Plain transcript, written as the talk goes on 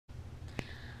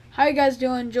How you guys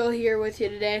doing? Joel here with you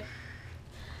today.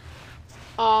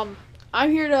 I'm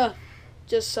here to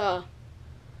just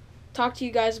talk to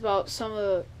you guys about some of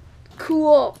the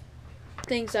cool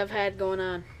things I've had going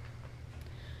on.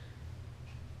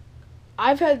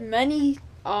 I've had many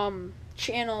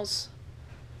channels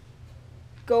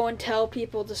go and tell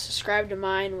people to subscribe to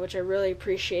mine, which I really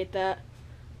appreciate that.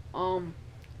 Um,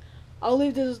 I'll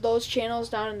leave those channels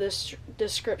down in this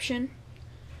description,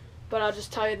 but I'll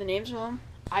just tell you the names of them.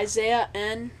 Isaiah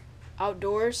N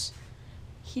Outdoors.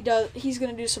 He's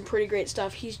gonna do some pretty great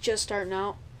stuff. He's just starting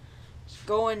out.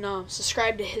 Go and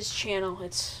subscribe to his channel.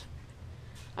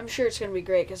 I'm sure it's gonna be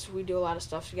great because we do a lot of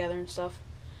stuff together and stuff.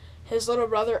 His little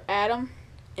brother Adam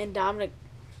and Dominic,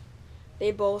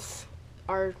 they both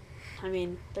are.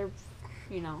 They're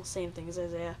same thing as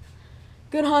Isaiah.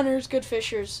 Good hunters, good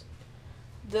fishers.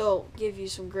 They'll give you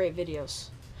some great videos.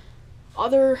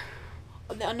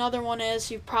 Another one is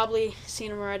you've probably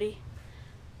seen him already.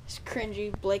 It's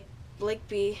cringy. Blake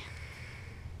B.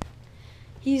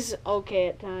 He's okay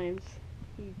at times.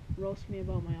 He roasted me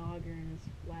about my auger in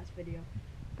his last video.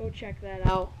 Go check that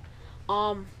out.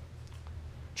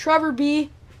 Trevor B.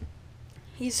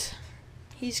 He's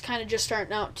kind of just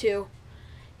starting out too.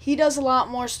 He does a lot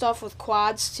more stuff with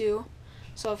quads too.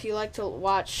 So if you like to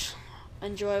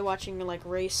enjoy watching like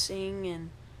racing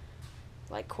and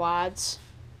like quads,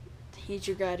 he's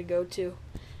your guy to go to.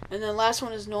 And then last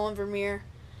one is Nolan Vermeer.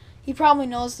 He probably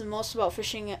knows the most about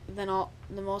fishing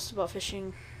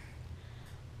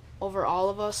over all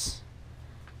of us,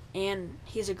 and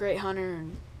he's a great hunter.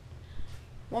 And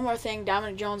one more thing,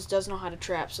 Dominic Jones does know how to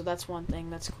trap, so that's one thing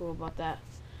that's cool about that.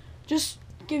 Just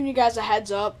giving you guys a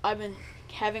heads up. I've been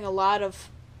having a lot of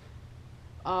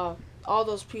all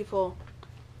those people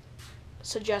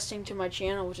suggesting to my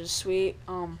channel, which is sweet.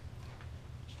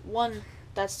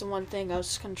 That's the one thing I was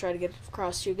just gonna try to get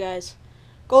across to you guys.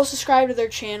 Go subscribe to their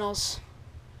channels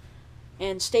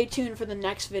and stay tuned for the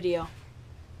next video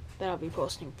that I'll be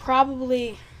posting.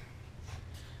 Probably,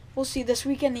 we'll see, this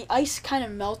weekend the ice kind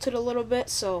of melted a little bit,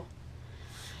 so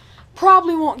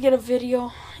probably won't get a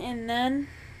video, and then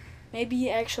maybe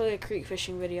actually a creek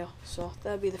fishing video. So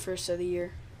that'll be the first of the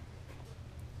year.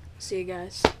 See you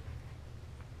guys.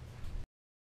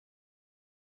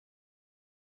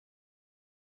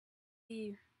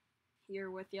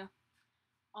 Here with you.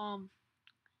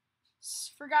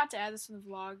 Forgot to add this in the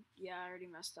vlog. Yeah, I already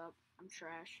messed up. I'm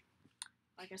trash.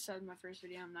 Like I said in my first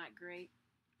video, I'm not great.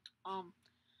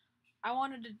 I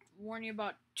wanted to warn you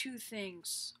about two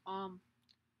things.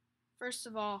 First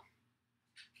of all,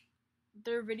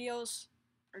 their videos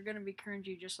are gonna be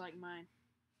cringy just like mine.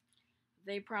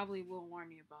 They probably will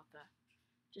warn you about that.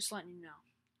 Just letting you know.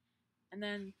 And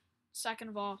then, second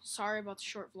of all, sorry about the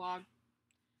short vlog.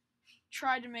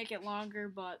 Tried to make it longer,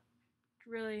 but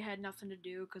really had nothing to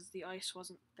do because the ice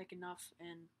wasn't thick enough,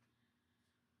 and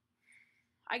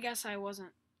I guess I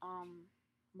wasn't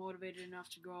motivated enough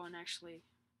to go and actually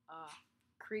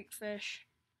creek fish.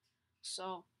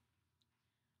 So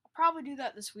I'll probably do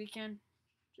that this weekend.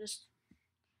 Just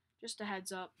a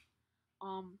heads up.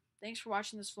 Thanks for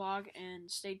watching this vlog, and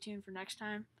stay tuned for next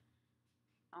time.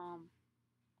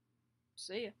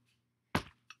 See ya.